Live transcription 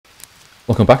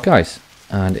Welcome back, guys,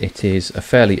 and it is a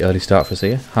fairly early start for us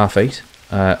here, 8:30.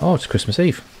 Oh, it's Christmas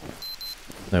Eve.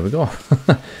 There we go.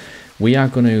 We are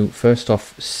going to first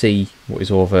off see what is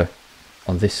over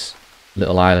on this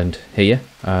little island here.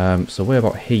 So we're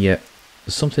about here.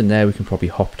 There's something there we can probably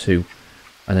hop to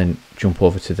and then jump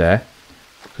over to there,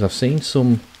 because I've seen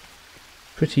some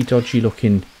pretty dodgy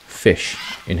looking fish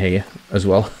in here as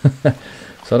well.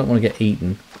 So I don't want to get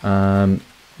eaten.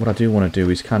 What I do want to do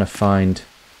is kind of find,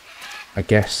 I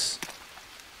guess,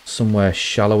 somewhere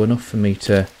shallow enough for me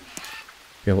to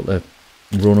be able to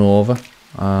run over.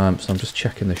 So I'm just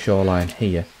checking the shoreline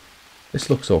here. This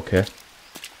looks okay.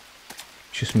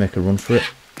 Just make a run for it.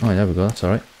 Oh, there we go, that's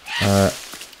alright.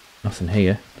 Nothing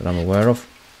here that I'm aware of.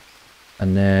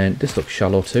 And then this looks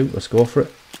shallow too. Let's go for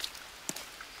it.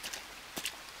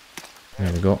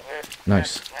 There we go.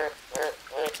 Nice.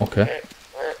 Okay.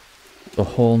 A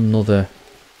whole nother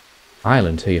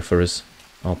island here for us.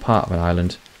 Or part of an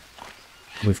island.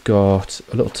 We've got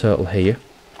a little turtle here.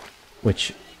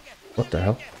 Which... what the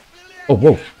hell? Oh,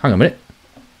 whoa. Hang on a minute.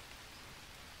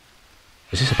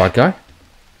 Is this a bad guy?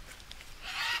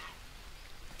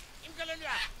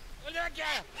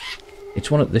 It's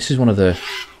one of... this is one of the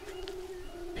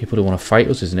people who want to fight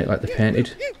us, isn't it? Like the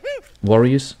painted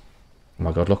warriors. Oh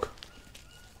my god, look.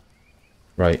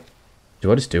 Right.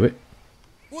 Do I just do it?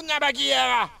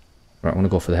 Right, I'm going to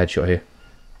go for the headshot here.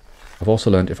 I've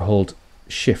also learned if I hold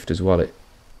shift as well, it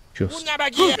just...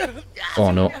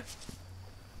 oh no.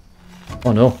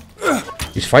 Oh no.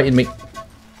 He's fighting me.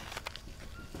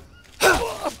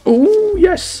 Oh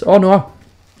yes. Oh no.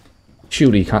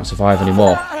 Surely he can't survive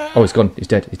anymore. Oh, he's gone. He's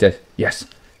dead. He's dead. Yes.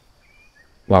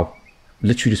 Wow.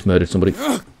 Literally just murdered somebody.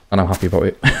 And I'm happy about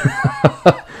it.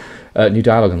 New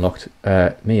dialogue unlocked.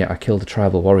 Mia, I killed a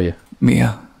tribal warrior.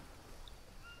 Mia.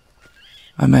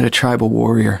 I met a tribal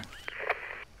warrior.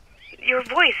 Your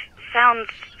voice sounds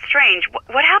strange.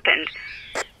 What happened?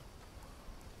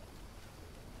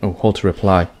 Oh, hold to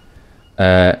reply.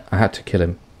 I had to kill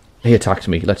him. He attacked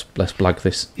me. Let's blag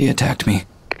this. He attacked me.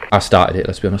 I started it,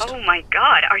 let's be honest. Oh my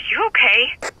god, are you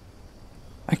okay?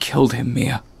 I killed him,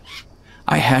 Mia.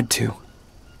 I had to.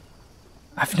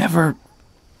 I've never...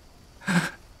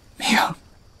 Mia.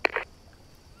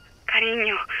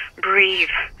 Cariño, breathe.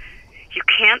 You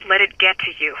can't let it get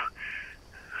to you.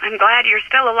 I'm glad you're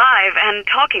still alive and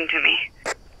talking to me.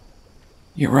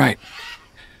 You're right.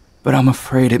 But I'm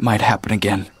afraid it might happen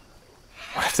again.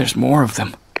 What if there's more of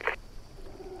them?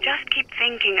 Just keep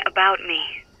thinking about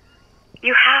me.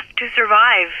 You have to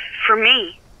survive for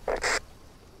me.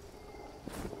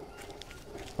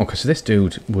 Okay, so this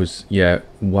dude was, yeah,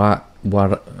 I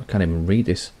can't even read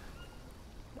this.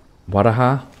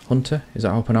 Waraha Hunter, is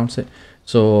that how I pronounce it?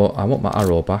 So I want my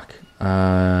arrow back.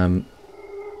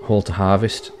 Hold to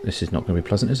harvest. This is not going to be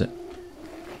pleasant, is it?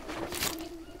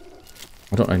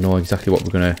 I don't know exactly what we're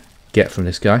going to get from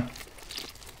this guy.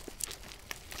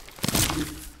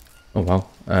 Oh wow.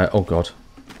 Oh god.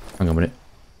 Hang on a minute.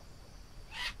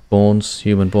 Bones,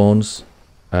 human bones.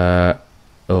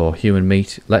 Oh, human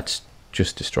meat. Let's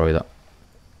just destroy that.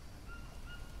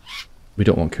 We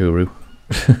don't want Kuru.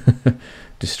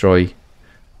 Destroy.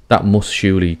 That must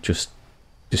surely just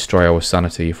destroy our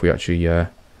sanity if we actually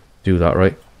do that,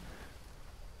 right?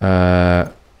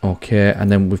 Okay,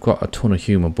 and then we've got a ton of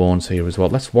human bones here as well.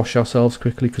 Let's wash ourselves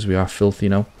quickly because we are filthy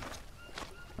now.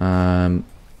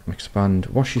 Expand.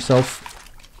 Wash yourself.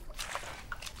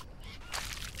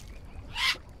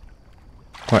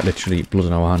 Quite literally blood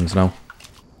on our hands now.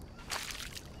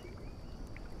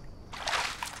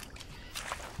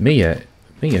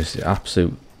 Mia's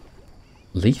absolute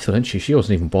lethal, isn't she? She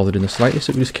wasn't even bothered in the slightest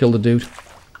that we just killed the dude.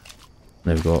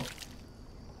 There we go.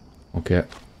 Okay.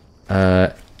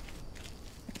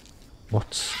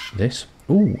 What's this?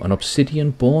 Ooh, an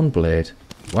obsidian bone blade.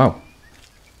 Wow.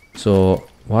 So,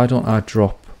 why don't I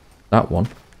drop that one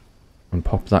and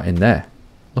pop that in there?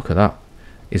 Look at that.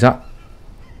 Is that...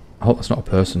 I hope that's not a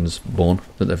person's bone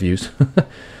that they've used.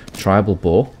 Tribal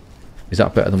bow. Is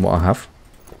that better than what I have?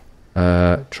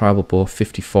 Tribal bow,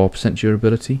 54%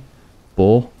 durability.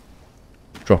 Bow.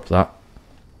 Drop that.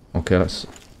 Okay, let's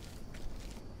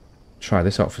try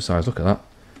this out for size. Look at that.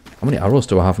 How many arrows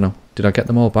do I have now? Did I get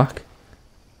them all back?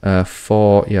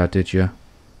 4. Yeah, I did, yeah.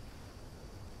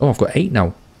 Oh, I've got 8 now.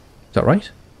 Is that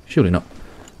right? Surely not.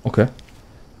 Okay.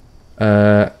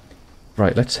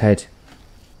 Right, let's head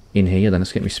in here, then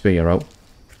let's get my spear out.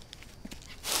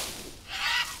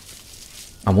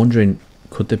 I'm wondering,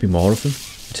 could there be more of them,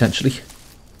 potentially?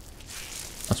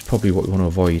 That's probably what we want to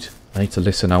avoid. I need to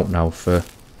listen out now for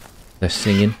their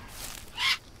singing.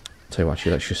 Tell you what,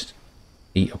 actually, let's just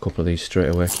eat a couple of these straight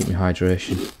away, keep my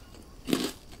hydration.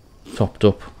 topped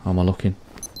up. How am I looking?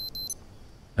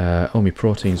 Oh, my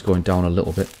protein's going down a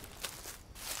little bit.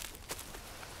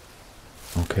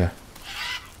 Okay.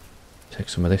 Take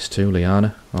some of this too,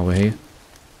 Liana, while we're here.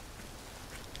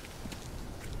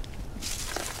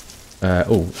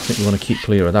 Oh, I think we want to keep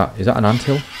clear of that. Is that an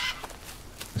anthill?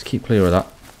 Let's keep clear of that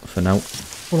for now.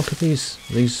 Oh, look at these.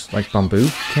 These, like, bamboo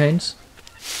canes.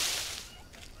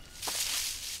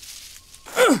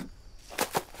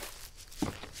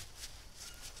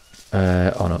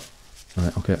 Oh no.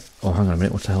 Right, okay. Oh, hang on a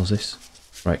minute. What the hell is this?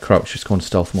 Right, crouch. Just go on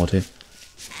stealth mode here.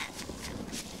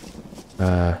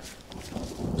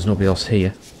 There's nobody else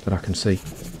here that I can see.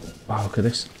 Wow, look at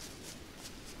this.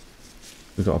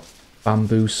 We've got a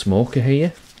bamboo smoker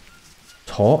here.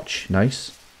 Torch,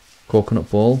 nice.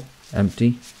 Coconut bowl,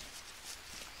 empty.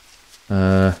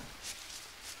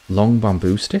 Long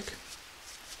bamboo stick.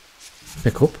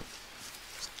 Pick up.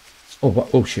 Oh, what?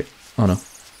 Oh shit. Oh no.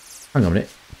 Hang on a minute.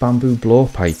 Bamboo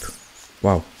blowpipe.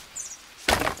 Wow.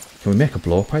 Can we make a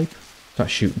blowpipe? Is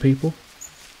that shooting people?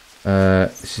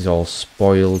 This is all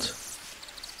spoiled.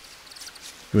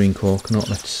 Green coconut.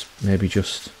 Let's maybe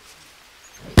just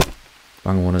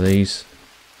bang one of these.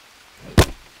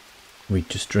 We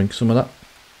just drink some of that.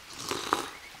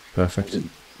 Perfect.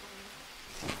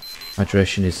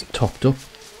 Hydration is topped up.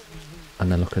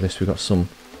 And then look at this. We've got some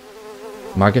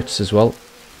maggots as well.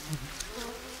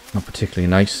 Not particularly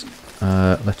nice.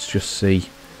 Let's just see.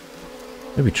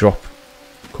 Maybe drop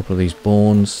a couple of these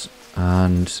bones.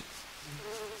 And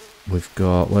we've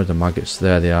got... Where are the maggots?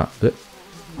 There they are.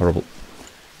 Horrible.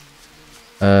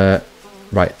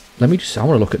 Right. Let me just... I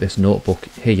want to look at this notebook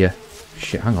here.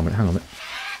 Shit, hang on a minute, hang on a minute.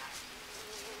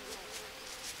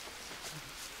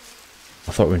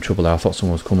 I thought we were in trouble there. I thought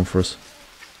someone was coming for us.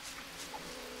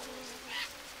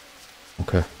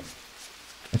 Okay.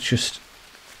 Let's just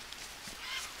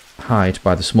hide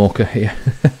by the smoker here.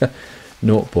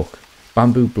 Notebook.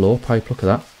 Bamboo blowpipe, look at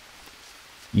that.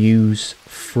 Use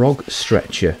frog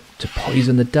stretcher to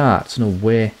poison the darts. No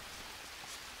way.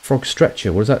 Frog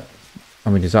stretcher, what is that? I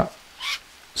mean, does that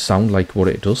sound like what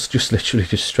it does? Just literally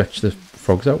just stretch the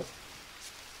frogs out.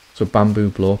 So bamboo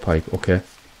blowpipe, okay.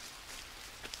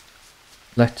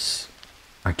 Let's,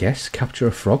 I guess, capture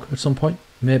a frog at some point,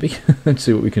 maybe, and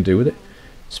see what we can do with it.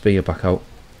 Spear back out.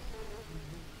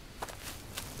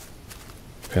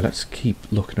 Okay, let's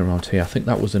keep looking around here. I think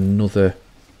that was another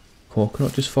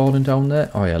coconut just falling down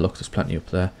there. Oh yeah, look, there's plenty up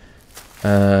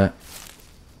there.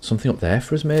 Something up there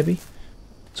for us, maybe?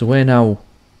 So we're now...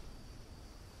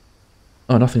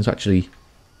 Oh, nothing's actually...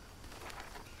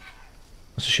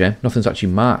 That's a shame. Nothing's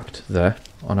actually marked there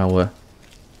on our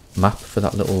map for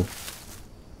that little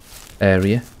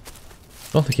area.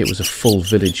 I don't think it was a full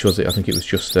village, was it? I think it was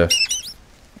just a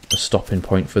stopping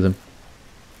point for them.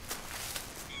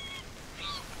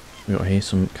 We got here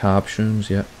some carb shrooms,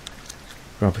 yeah.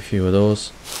 Grab a few of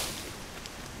those.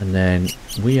 And then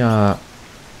we are...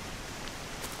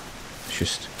 Let's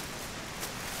just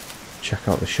check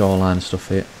out the shoreline and stuff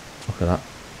here. Look at that.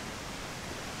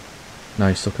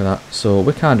 Nice, look at that. So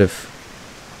we're kind of...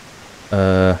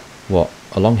 what?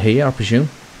 Along here, I presume?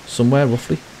 Somewhere,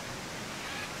 roughly?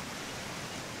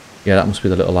 Yeah, that must be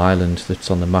the little island that's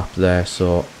on the map there,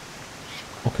 so...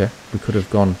 Okay, we could have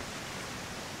gone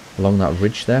along that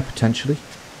ridge there, potentially.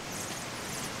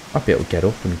 Might be able to get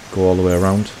up and go all the way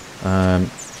around.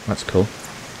 That's cool.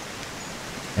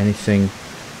 Anything...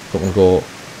 Don't want to go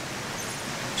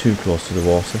too close to the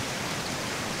water.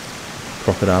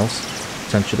 Crocodiles,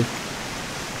 potentially.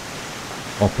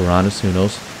 Or piranhas, who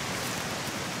knows.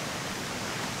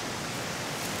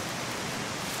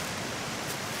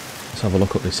 Let's have a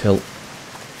look up this hill.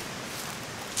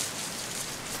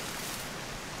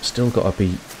 Still got to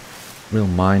be real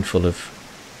mindful of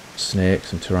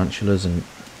snakes and tarantulas and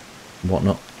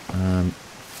whatnot.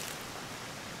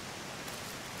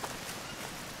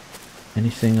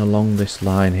 Anything along this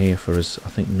line here for us? I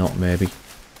think not, maybe.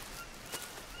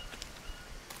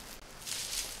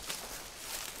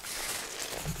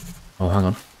 Oh, hang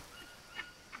on.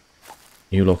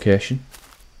 New location.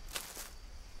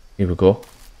 Here we go.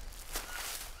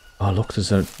 Oh, look,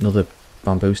 there's another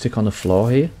bamboo stick on the floor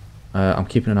here. I'm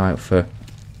keeping an eye out for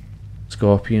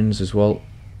scorpions as well.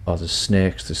 Oh, there's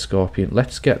snakes, there's scorpion.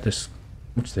 Let's get this.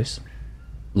 What's this?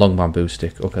 Long bamboo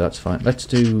stick. Okay, that's fine. Let's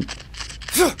do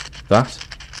that.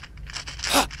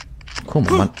 Come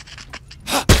on, man.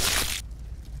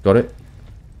 Got it.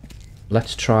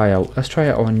 Let's try out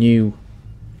our new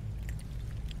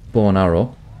bow and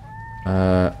arrow.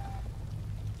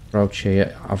 Crouch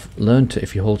here. I've learned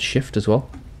if you hold shift as well,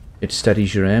 it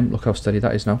steadies your aim. Look how steady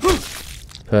that is now.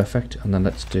 Perfect. And then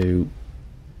let's do...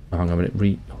 Oh, hang on a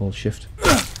minute. Hold shift.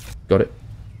 Got it.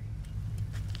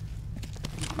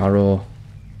 arrow.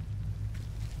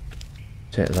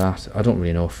 Take that. I don't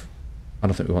really know if... I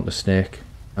don't think we want the snake.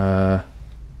 I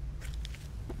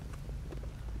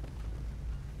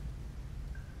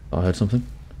heard something.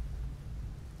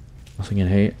 Nothing in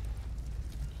here.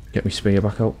 Get me spear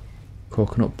back out.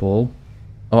 Coconut ball.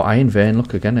 Oh, iron vein.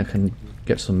 Look again. I can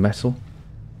get some metal.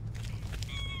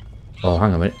 Oh, hang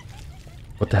on a minute.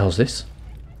 What the hell's this?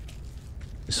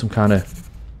 It's some kind of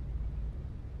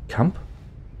camp?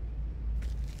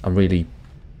 I'm really...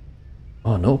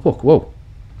 Oh, notebook. Whoa.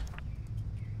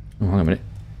 Oh, hang on a minute.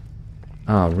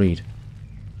 Ah, read.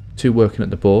 2 working at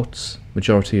the boats.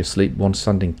 Majority asleep. 1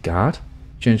 standing guard.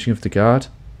 Changing of the guard.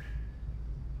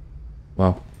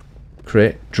 Wow.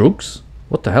 Create drugs?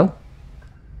 What the hell?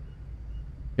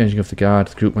 Changing of the guard.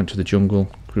 The group went to the jungle.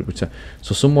 Group return.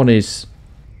 So someone is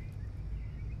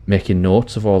making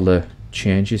notes of all the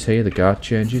changes here. The guard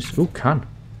changes. Who can?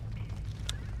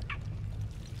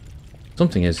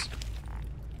 Something is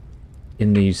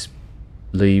in these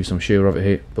leaves, I'm sure, over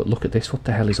here. But look at this. What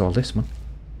the hell is all this, man?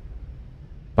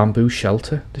 Bamboo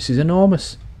shelter. This is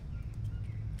enormous.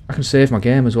 I can save my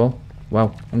game as well.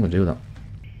 Wow, I'm going to do that.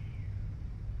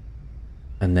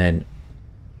 And then,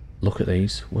 look at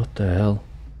these. What the hell?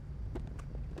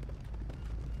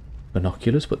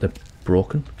 Binoculars, but they're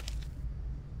broken.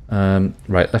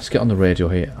 Right, let's get on the radio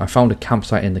here. I found a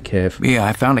campsite in the cave. Yeah,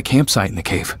 I found a campsite in the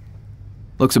cave.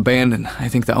 Looks abandoned. I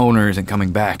think the owner isn't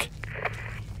coming back.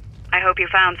 I hope you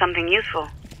found something useful.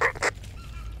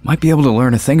 Might be able to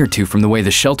learn a thing or two from the way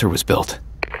the shelter was built.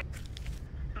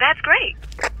 That's great.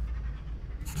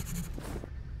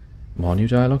 More new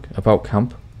dialogue about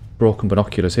camp. Broken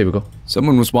binoculars. Here we go.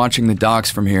 Someone was watching the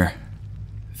docks from here.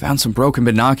 Found some broken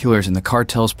binoculars in the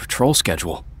cartel's patrol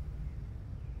schedule.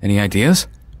 Any ideas?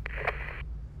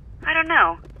 I don't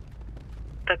know.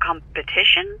 The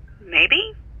competition,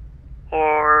 maybe?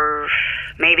 Or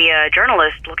maybe a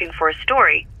journalist looking for a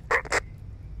story.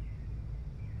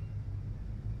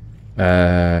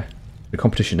 The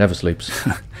competition never sleeps.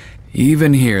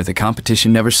 Even here, the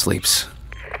competition never sleeps.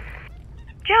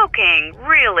 Joking,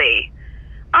 really.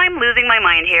 I'm losing my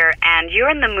mind here, and you're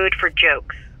in the mood for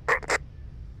jokes.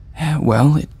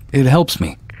 Well, it helps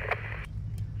me.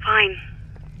 Fine.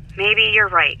 Maybe you're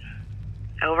right.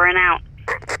 Over and out.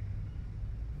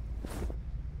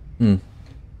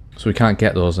 So we can't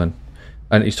get those then.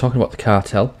 And he's talking about the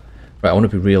cartel. Right, I want to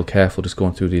be real careful just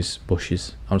going through these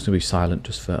bushes. I'm just going to be silent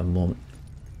just for a moment.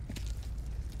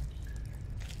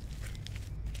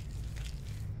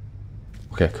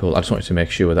 Okay, cool. I just wanted to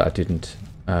make sure that I didn't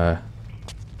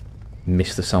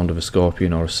miss the sound of a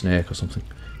scorpion or a snake or something.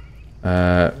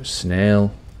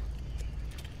 Snail.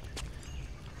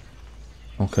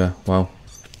 Okay, wow.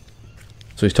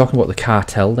 So he's talking about the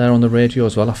cartel there on the radio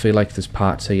as well. I feel like there's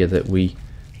parts here that we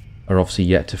are obviously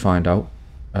yet to find out.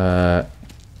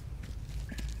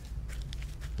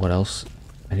 What else?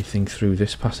 Anything through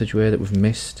this passageway that we've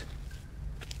missed?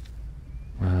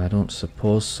 I don't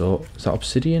suppose so. Is that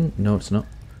obsidian? No, it's not.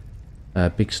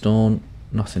 Big stone.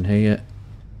 Nothing here.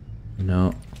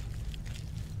 No.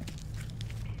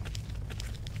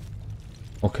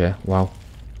 Okay, wow.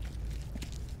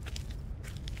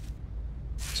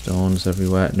 Stones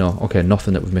everywhere. No, okay,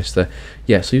 nothing that we've missed there.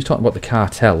 Yeah, so you're talking about the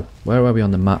cartel. Where are we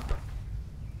on the map?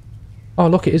 Oh,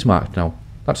 look, it is marked now.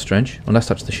 That's strange. Unless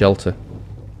that's the shelter.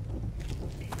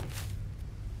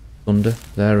 Thunder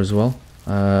there as well.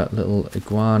 Little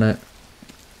iguana.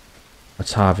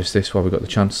 Let's harvest this while we've got the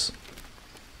chance.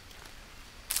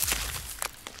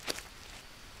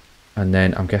 And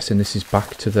then I'm guessing this is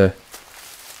back to the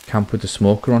camp with the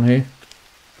smoker on here.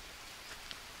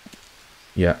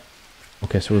 Yeah.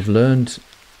 Okay, so we've learned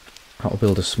how to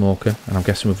build a smoker, and I'm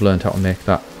guessing we've learned how to make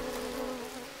that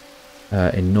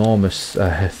enormous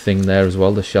thing there as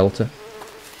well, the shelter.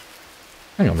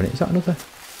 Hang on a minute, is that another?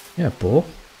 Yeah, bow.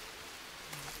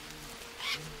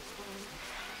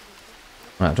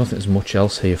 Right, I don't think there's much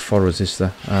else here for us, is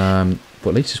there? But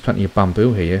at least there's plenty of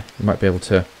bamboo here. We might be able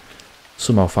to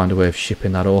somehow find a way of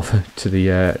shipping that over to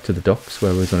the docks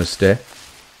where we're going to stay.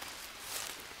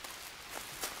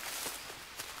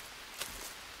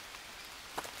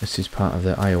 This is part of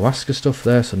the ayahuasca stuff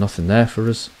there, so nothing there for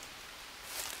us.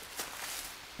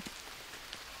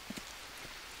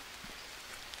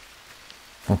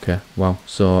 Okay, wow.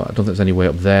 So I don't think there's any way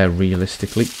up there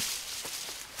realistically.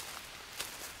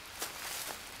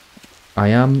 I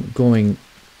am going,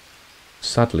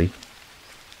 sadly,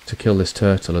 to kill this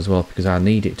turtle as well, because I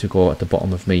need it to go at the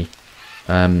bottom of me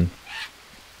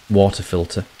water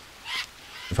filter,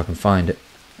 if I can find it.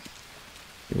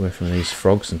 Get away from these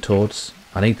frogs and toads.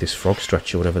 I need this frog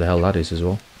stretcher, whatever the hell that is as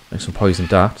well. Make some poison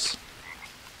darts.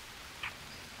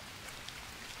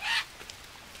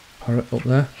 parrot up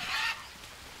there.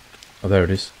 Oh, there it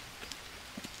is.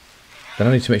 Then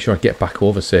I need to make sure I get back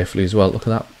over safely as well. Look at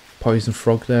that poison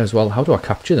frog there as well. How do I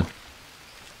capture them?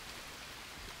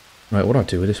 Right, what do I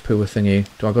do with this poo thingy?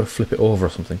 Do I got to flip it over or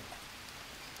something?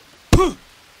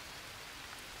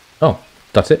 Oh,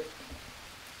 that's it.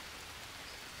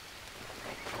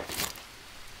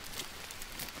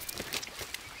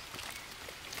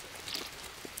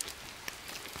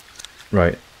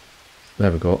 Right,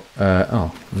 there we go.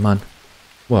 Oh, man.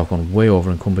 Well, I've gone way over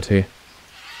encumbered here.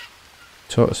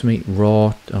 Tortoise meat,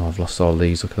 raw. Oh, I've lost all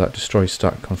these. Look at that. Destroy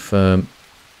stack, confirm.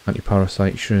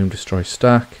 Anti-parasite, shroom, destroy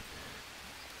stack.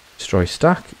 Destroy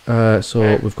stack.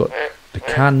 So we've got the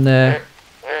can there.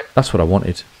 That's what I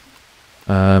wanted.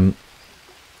 Anything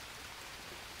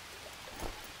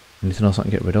else I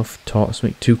can get rid of? Tortoise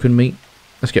meat, toucan meat.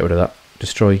 Let's get rid of that.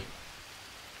 Destroy.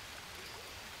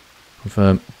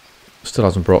 Confirm. Still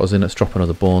hasn't brought us in. Let's drop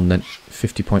another bone then.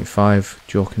 50.5.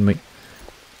 Joking meat.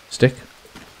 Stick.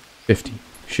 50.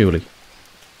 Surely.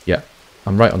 Yeah.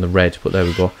 I'm right on the red, but there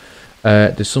we go.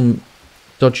 There's some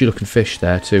dodgy looking fish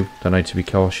there too that I need to be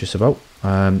cautious about.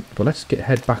 But let's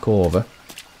head back over.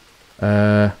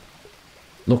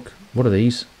 Look. What are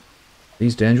these?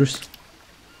 These dangerous?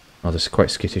 Oh, this is quite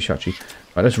skittish actually.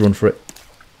 Right, let's run for it.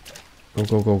 Go,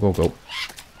 go, go, go, go.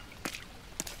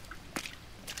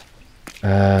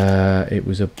 It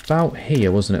was about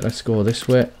here, wasn't it? Let's go this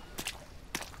way.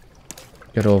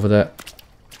 Get over there.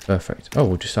 Perfect. Oh,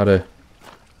 we just had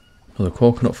another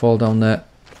coconut fall down there.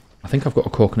 I think I've got a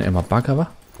coconut in my bag, have I?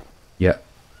 Yeah.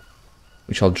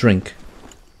 Which I'll drink.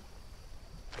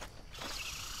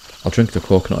 I'll drink the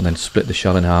coconut and then split the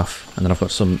shell in half. And then I've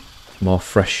got some more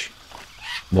fresh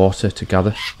water to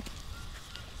gather.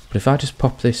 But if I just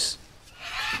pop this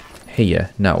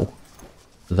here now,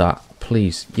 that,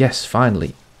 please, yes,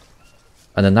 finally.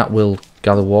 And then that will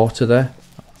gather water there.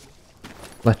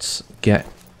 Let's get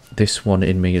this one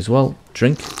in me as well.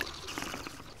 Drink.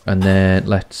 And then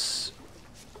let's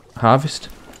harvest.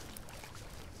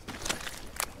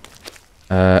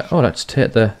 Oh, let's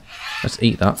take the... Let's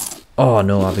eat that. Oh,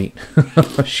 no, I've eaten.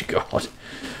 Oh, God.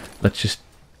 Let's just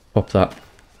pop that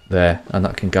there. And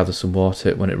that can gather some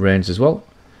water when it rains as well.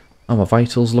 Oh, my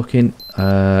vitals looking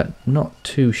not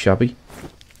too shabby.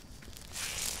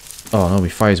 Oh, no, my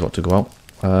fire's about to go out.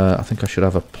 I think I should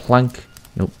have a plank.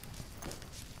 Nope.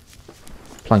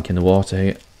 Plank in the water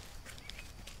here.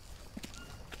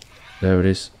 There it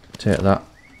is. Take that.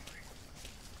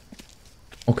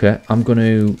 Okay, I'm going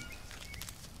to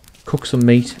cook some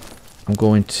meat. I'm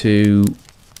going to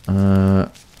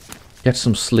get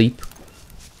some sleep.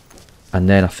 And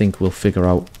then I think we'll figure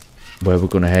out where we're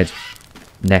going to head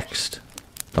next.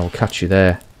 I'll catch you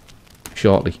there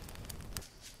shortly.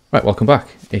 Right, welcome back.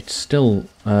 It's still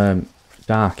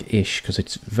dark-ish because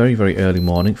it's very, very early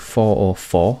morning,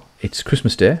 4:04. It's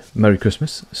Christmas Day. Merry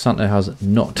Christmas. Santa has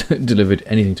not delivered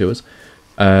anything to us.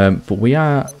 But we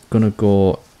are going to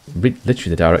go literally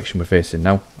the direction we're facing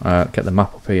now. Get the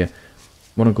map up here.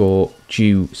 Want to go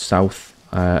due south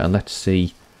and let's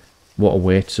see what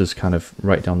awaits us kind of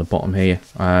right down the bottom here.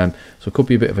 So it could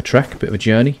be a bit of a trek, a bit of a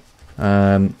journey.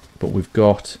 But we've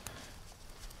got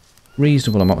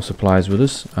reasonable amount of supplies with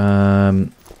us.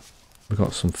 We've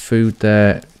got some food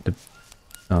there.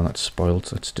 Oh, that's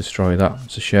spoiled. Let's destroy that.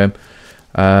 It's a shame.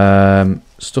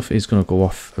 Stuff is going to go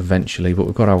off eventually, but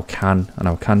we've got our can and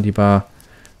our candy bar.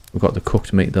 We've got the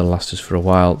cooked meat that'll last us for a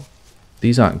while.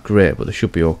 These aren't great, but they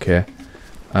should be okay.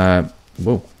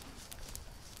 Whoa.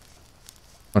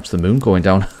 That's the moon going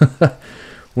down.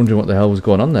 Wondering what the hell was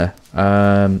going on there.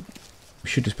 We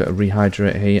should just better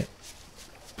rehydrate here.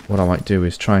 What I might do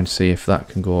is try and see if that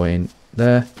can go in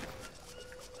there.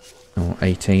 Oh,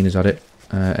 18, is that it?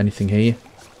 Anything here?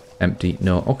 Empty.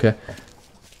 No. Okay.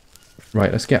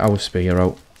 Right, let's get our spear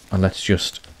out and let's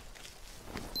just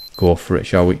go for it,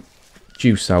 shall we?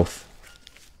 Due south.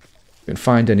 If we can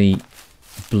find any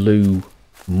blue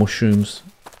mushrooms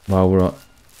while we're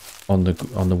on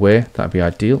the way, that'd be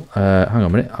ideal. Hang on a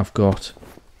minute. I've got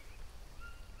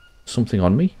something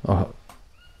on me. Oh,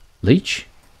 leech?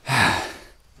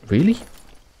 Really?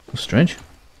 That's strange.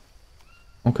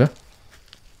 Okay.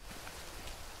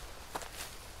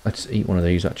 Let's eat one of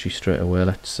these actually straight away.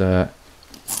 Let's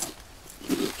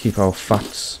keep our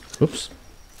fats. Oops.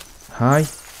 High.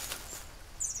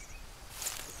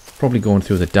 Probably going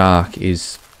through the dark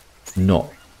is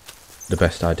not the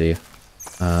best idea.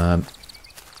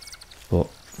 But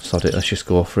sod it, let's just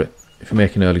go for it. If we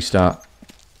make an early start,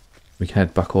 we can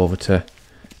head back over to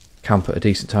camp at a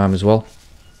decent time as well.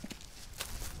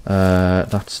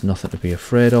 That's nothing to be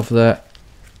afraid of there.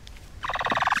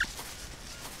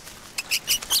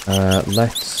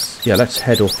 Let's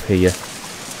head up here.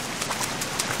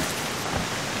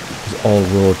 Because all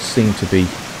roads seem to be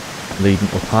leading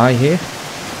up high here.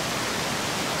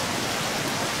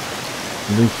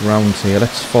 Loop around here.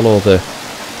 Let's follow the...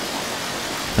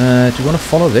 do we want to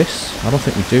follow this? I don't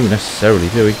think we do necessarily,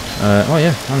 do we? Oh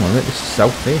yeah, hang on a minute. This is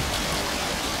south here.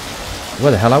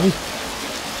 Where the hell are we?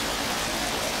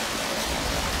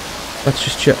 Let's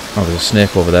just check. Oh, there's a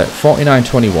snake over there.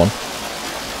 4921.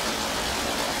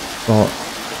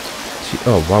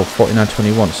 Oh wow,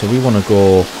 4921. So we want to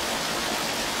go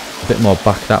a bit more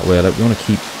back that way. Like we want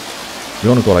to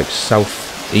go like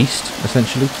southeast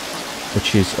essentially,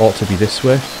 which ought to be this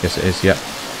way. Yes, it is. Yeah.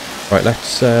 Right.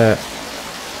 Let's,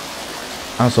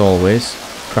 as always,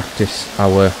 practice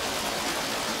our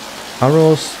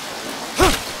arrows.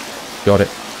 Got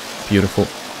it. Beautiful.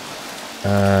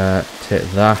 Take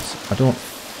that. I don't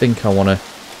think I want to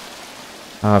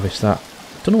harvest that.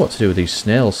 Don't know what to do with these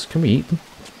snails. Can we eat them?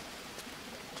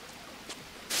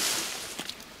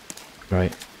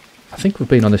 Right. I think we've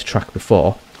been on this track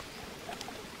before.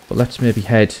 But let's maybe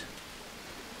head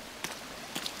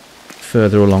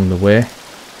further along the way.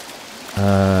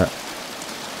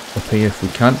 Up here if we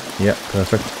can. Yep,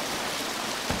 perfect.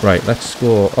 Right, let's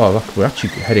go... Oh, look, we're actually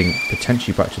heading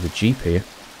potentially back to the Jeep here.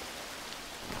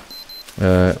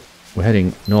 We're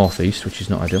heading northeast, which is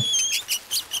not ideal.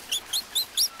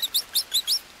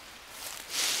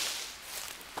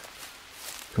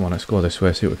 Come on, let's go this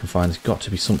way, see what we can find. There's got to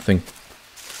be something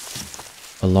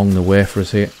along the way for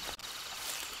us here.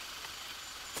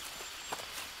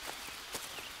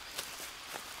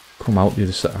 Come out the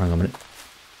other side. Hang on a minute.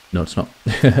 No, it's not.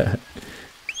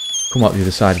 Come out the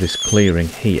other side of this clearing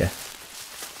here.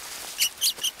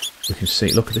 We can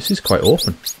see. Look, this is quite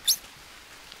open.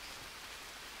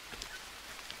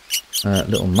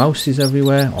 Little mouses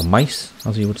everywhere, or mice,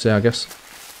 as you would say, I guess.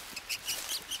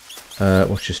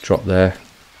 Let's just drop there.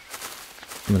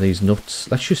 Some of these nuts.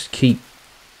 Let's just keep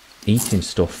eating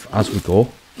stuff as we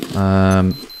go.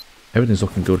 Everything's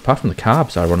looking good, apart from the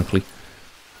carbs, ironically.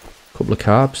 Couple of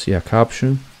carbs, yeah, carb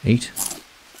shroom. Eat.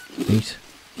 Eat.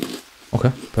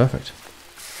 Okay, perfect.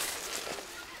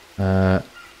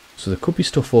 So there could be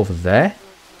stuff over there.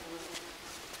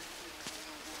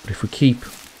 But if we keep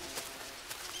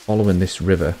following this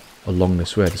river along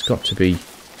this way, there's got to be,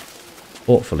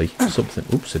 hopefully, something.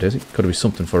 Oops, it is. It could be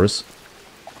something for us.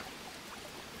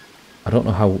 I don't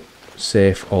know how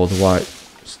safe or the water.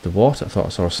 I thought I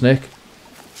saw a snake.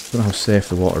 I don't know how safe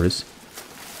the water is.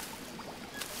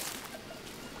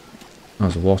 Oh,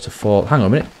 there's a waterfall. Hang on a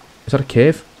minute. Is that a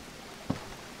cave?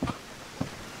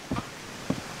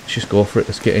 Let's just go for it.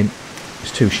 Let's get in.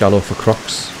 It's too shallow for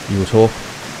crocs, you would hope.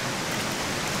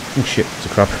 Oh shit, it's a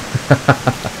crab.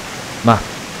 Map.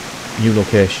 New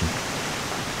location.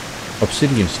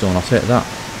 Obsidian stone, I'll take that.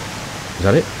 Is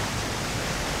that it?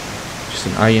 Just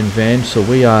an iron vein. So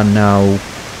we are now...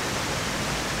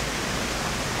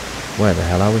 Where the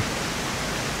hell are we?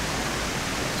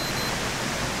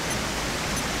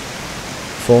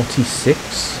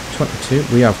 46, 22.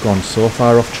 We have gone so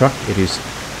far off track. It is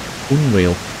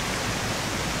unreal.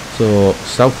 So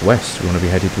southwest we want to be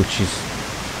headed, which is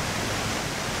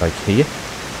like here.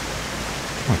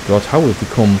 Oh my god, how have we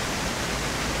come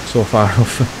so far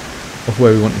off of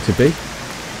where we wanted to be?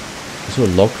 Is there a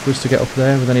log for us to get up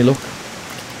there with any luck?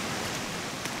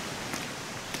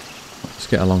 Let's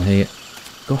get along here.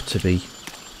 Got to be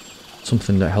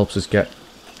something that helps us get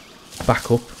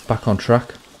back up, back on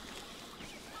track.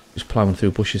 Just ploughing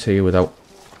through bushes here without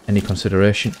any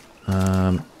consideration.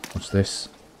 What's this?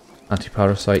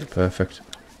 Anti-parasite, perfect.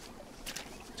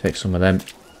 Take some of them.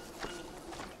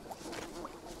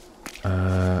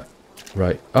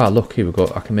 Right. Ah, look, here we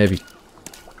go. I can maybe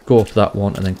go up that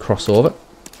one and then cross over.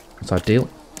 That's ideal.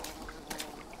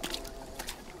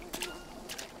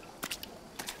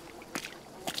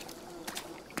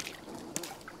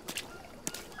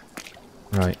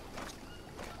 Right.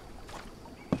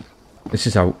 This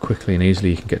is how quickly and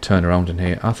easily you can get turned around in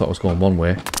here. I thought I was going one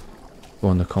way.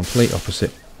 Going the complete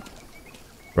opposite.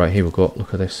 Right, here we go.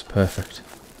 Look at this. Perfect.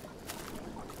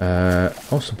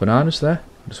 Oh, some bananas there.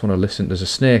 I just want to listen. There's a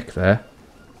snake there.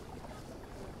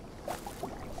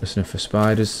 Listening for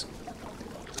spiders.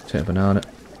 Take a banana.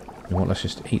 You know what? Let's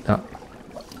just eat that.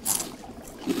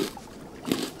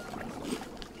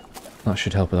 That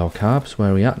should help with our carbs.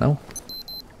 Where are we at now?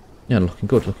 Yeah, looking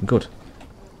good, looking good.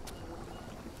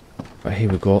 Right, here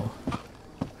we go.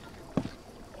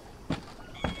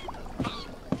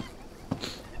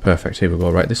 Perfect, here we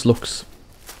go. Right, this looks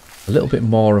a little bit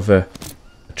more of a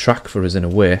track for us in a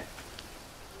way. A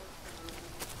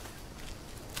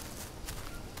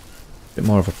bit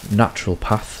more of a natural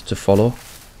path to follow.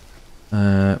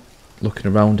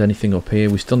 Looking around, anything up here?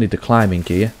 We still need the climbing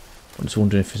gear. I'm just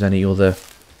wondering if there's any other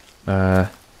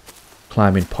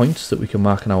climbing points that we can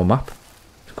mark on our map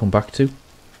to come back to.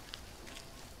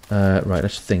 Right,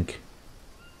 let's think.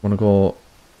 Want to go?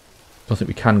 I don't think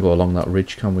we can go along that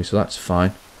ridge, can we? So that's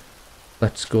fine.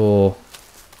 Let's go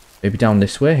maybe down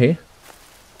this way here.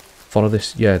 Follow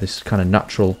this, yeah, this kind of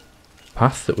natural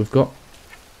path that we've got.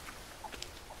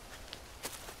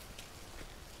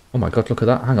 Oh my god, look at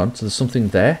that. Hang on. So there's something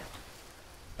there.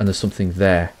 And there's something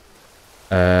there.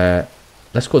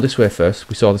 Let's go this way first.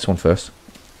 We saw this one first.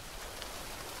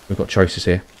 We've got choices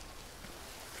here.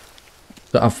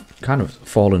 But I've kind of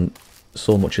fallen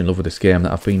so much in love with this game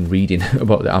that I've been reading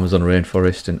about the Amazon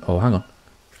rainforest and... Oh, hang on.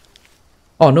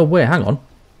 Oh, no way. Hang on.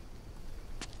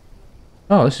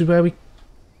 Oh, this is where we...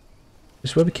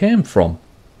 This is where we came from.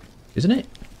 Isn't it?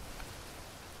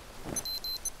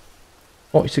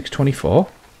 4624.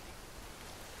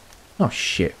 Oh,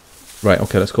 shit. Right,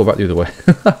 okay, let's go back the other way.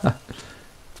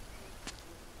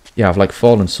 Yeah, I've like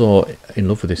fallen so in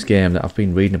love with this game that I've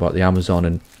been reading about the Amazon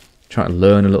and trying to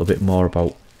learn a little bit more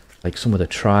about like some of the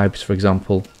tribes, for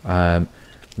example. There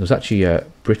was actually a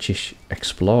British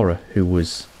explorer who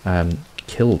was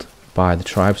killed by the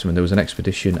tribesmen. There was an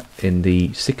expedition in the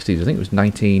 60s, I think it was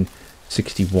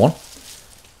 1961,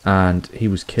 and he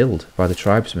was killed by the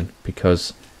tribesmen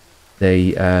because they,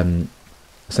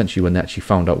 essentially when they actually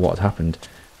found out what had happened,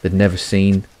 they'd never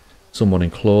seen someone in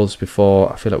clothes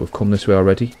before. I feel like we've come this way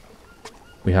already.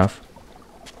 We have.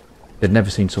 They'd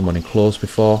never seen someone in clothes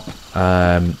before,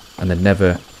 and they'd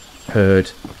never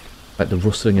heard like the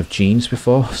rustling of jeans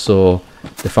before, so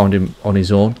they found him on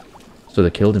his own, so they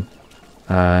killed him.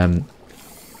 Hang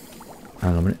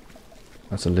on a minute.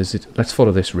 That's a lizard. Let's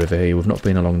follow this river here. We've not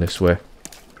been along this way.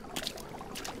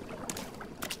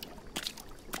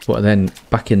 But then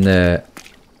back in the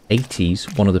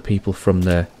 80s, one of the people from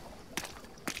the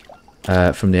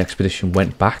expedition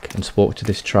went back and spoke to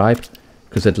this tribe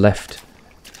because they'd left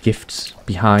gifts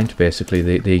behind. Basically,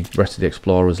 the rest of the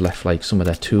explorers left like some of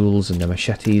their tools and their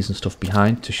machetes and stuff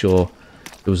behind to show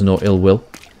there was no ill will.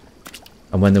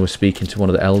 And when they were speaking to one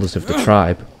of the elders of the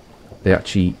tribe, they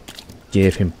actually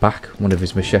gave him back one of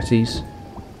his machetes.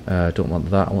 Don't want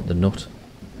that. I want the nut.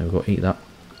 There we go. Eat that.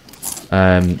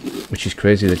 Which is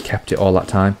crazy. They'd kept it all that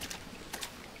time.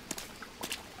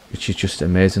 Which is just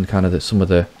amazing, kind of that some of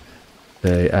the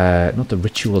not the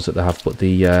rituals that they have, but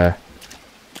the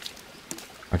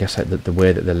I guess like the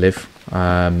way that they live,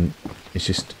 it's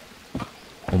just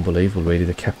unbelievable really.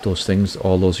 They kept those things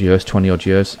all those years, 20 odd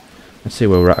years. Let's see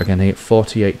where we're at again here.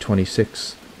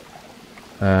 4826.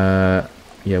 Yeah,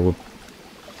 we're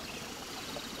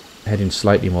heading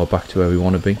slightly more back to where we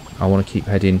want to be. I want to keep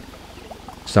heading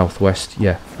southwest.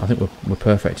 Yeah, I think we're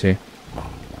perfect here.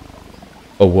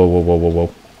 Oh, whoa, whoa, whoa, whoa,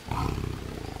 whoa.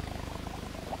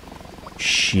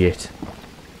 Shit.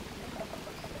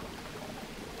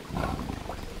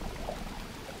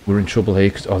 We're in trouble here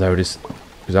because... Oh, there it is.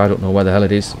 Because I don't know where the hell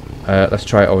it is. Let's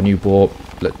try our new bow.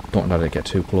 Don't let it get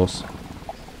too close.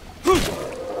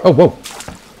 Oh, whoa.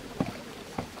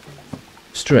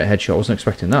 Straight headshot. I wasn't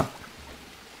expecting that.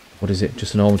 What is it?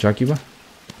 Just a normal Jaguar?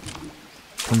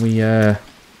 Can we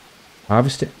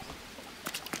harvest it?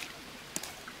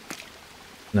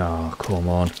 No, come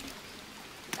on.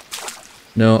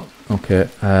 No. Okay.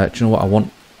 Do you know what? I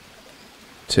want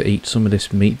to eat some of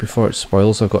this meat before it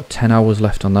spoils. I've got 10 hours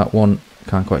left on that one.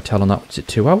 Can't quite tell on that. Is it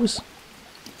 2 hours?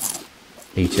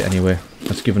 Eat it anyway.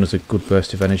 That's given us a good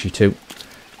burst of energy too.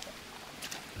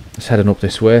 Let's head on up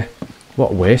this way.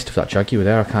 What a waste of that Jaguar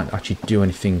there. I can't actually do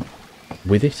anything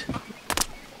with it.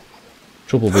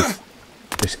 Trouble with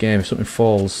this game, if something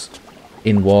falls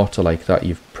in water like that,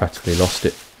 you've practically lost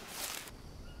it.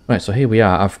 Right, so here we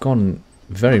are. I've gone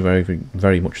very, very,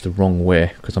 very much the wrong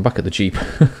way because I'm back at the Jeep.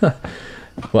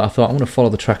 But I thought I'm going to follow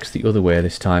the tracks the other way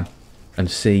this time and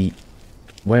see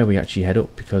where we actually head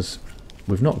up, because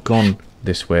we've not gone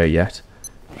this way yet.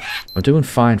 I'm doing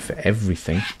fine for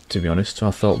everything, to be honest, so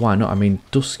I thought, why not? I mean,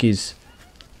 dusk is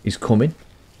coming,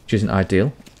 which isn't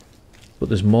ideal, but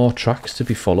there's more tracks to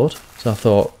be followed, so I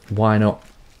thought, why not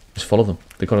just follow them?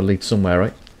 They've got to lead somewhere,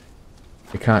 right?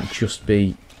 It can't just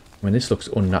be... I mean, this looks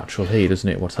unnatural here, doesn't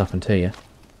it, what's happened here?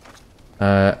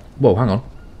 Whoa, hang on.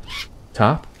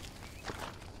 Tarp?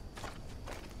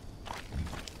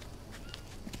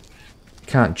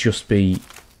 Can't just be,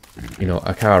 you know,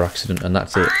 a car accident and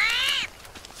that's it.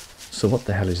 So what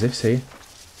the hell is this here?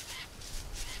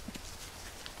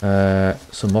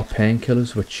 Some more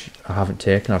painkillers, which I haven't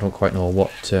taken. I don't quite know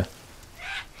what to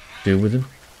do with them.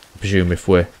 I presume if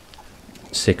we're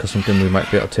sick or something we might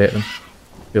be able to take them.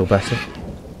 Feel better.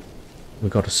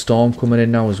 we've got a storm coming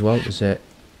in now as well.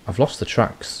 I've lost the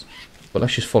tracks, but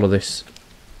let's just follow this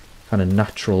kind of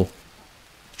natural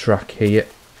track here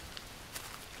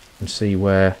and see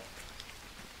where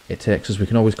it takes us. We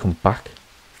can always come back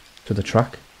to the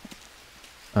track.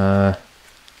 Oh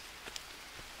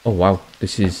wow,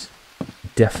 this is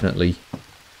definitely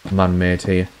man-made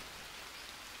here.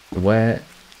 Where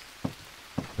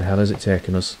the hell is it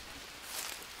taking us?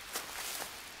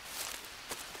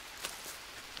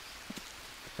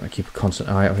 I keep a constant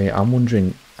eye out here. I'm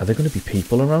wondering, are there going to be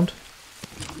people around?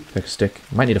 Take a stick.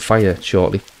 Might need a fire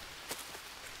shortly.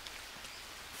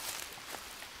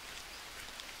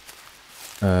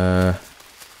 I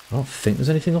don't think there's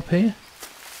anything up here.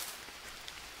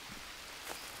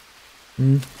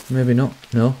 Maybe not.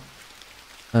 No.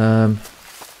 And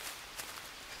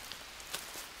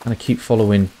I keep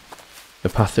following the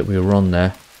path that we were on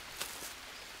there.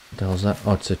 What the hell's that?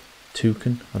 Oh, it's a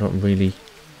toucan. I don't really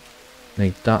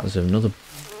need that. There's another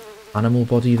animal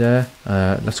body there.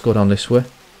 Let's go down this way.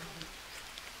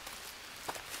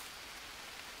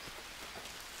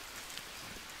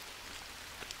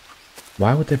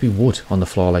 Why would there be wood on the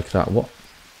floor like that? What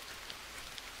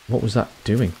was that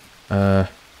doing? Look,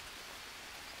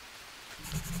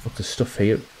 there's stuff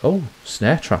here. Oh,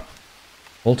 snare trap.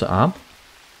 Alter arm.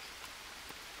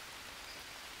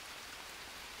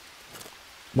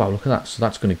 Wow, look at that. So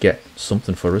that's going to get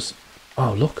something for us.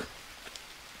 Oh, look.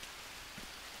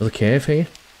 Another cave here.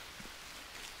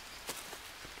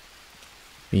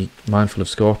 Be mindful of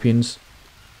scorpions,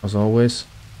 as always.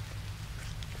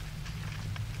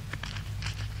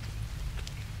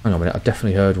 Hang on a minute, I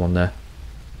definitely heard one there.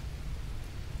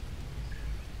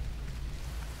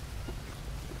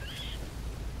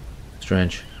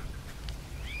 Strange.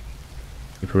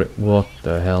 What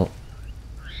the hell?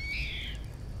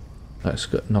 Let's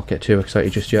not get too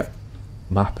excited just yet.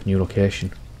 Map, new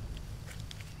location.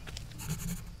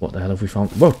 What the hell have we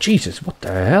found? Whoa, Jesus, what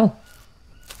the hell?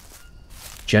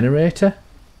 Generator?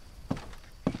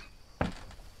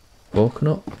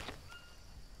 Coconut?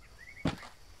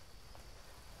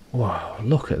 Wow,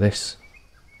 look at this.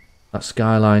 That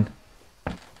skyline.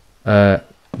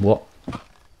 What?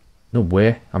 No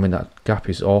way. I mean, that gap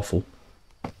is awful.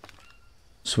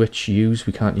 Switch, use.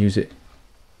 We can't use it.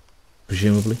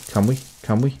 Presumably. Can we?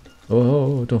 Can we?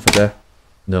 Oh, don't forget there.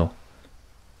 No.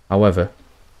 However,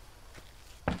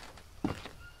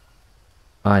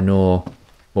 I know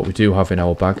what we do have in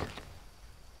our bag.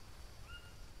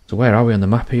 So where are we on the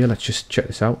map here? Let's just check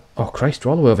this out. Oh Christ,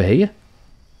 we're all the way over here.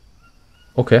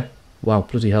 Okay. Wow,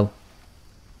 bloody hell.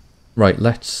 Right,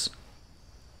 let's...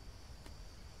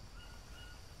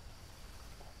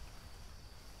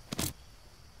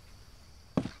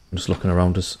 I'm just looking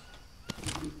around us.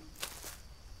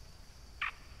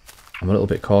 I'm a little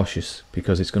bit cautious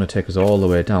because it's going to take us all the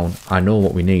way down. I know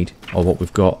what we need, or what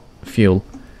we've got. Fuel.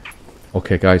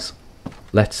 Okay guys,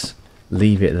 let's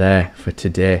leave it there for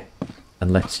today and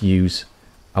let's use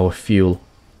our fuel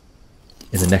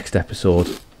in the next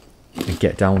episode and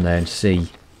get down there and see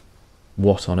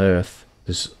what on earth.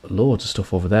 There's loads of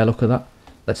stuff over there, look at that.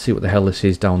 Let's see what the hell this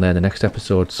is down there in the next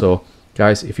episode. So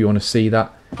guys, if you want to see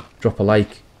that, drop a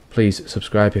like, please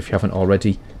subscribe if you haven't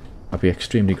already. I'd be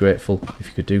extremely grateful if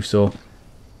you could do so,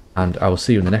 and I will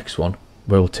see you in the next one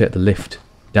where we'll take the lift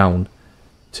down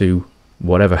to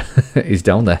whatever is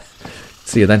down there.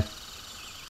 See you then.